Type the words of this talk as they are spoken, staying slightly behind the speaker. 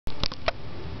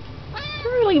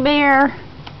bear.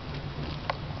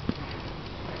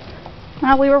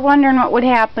 Well, we were wondering what would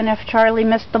happen if Charlie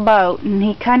missed the boat, and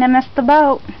he kind of missed the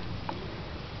boat.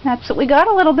 That's what we got,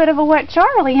 a little bit of a wet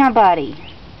Charlie, huh, buddy?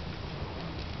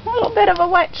 A little bit of a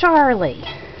wet Charlie.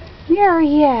 There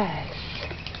he is.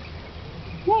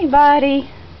 Hey, buddy.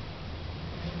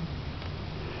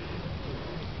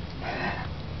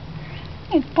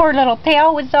 His poor little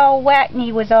tail was all wet and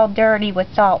he was all dirty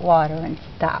with salt water and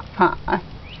stuff, huh?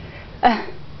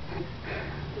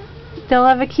 Still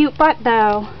have a cute butt,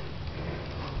 though.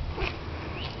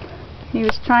 He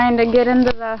was trying to get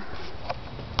into the...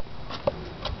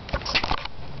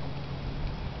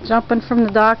 jumping from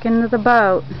the dock into the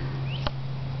boat.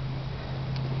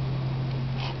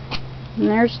 And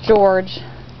there's George.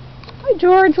 Hi,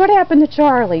 George. What happened to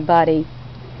Charlie, buddy?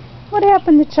 What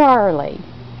happened to Charlie?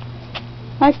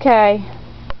 Okay.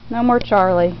 No more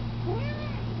Charlie.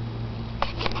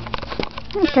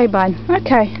 Okay, bud.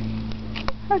 Okay.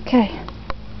 Okay.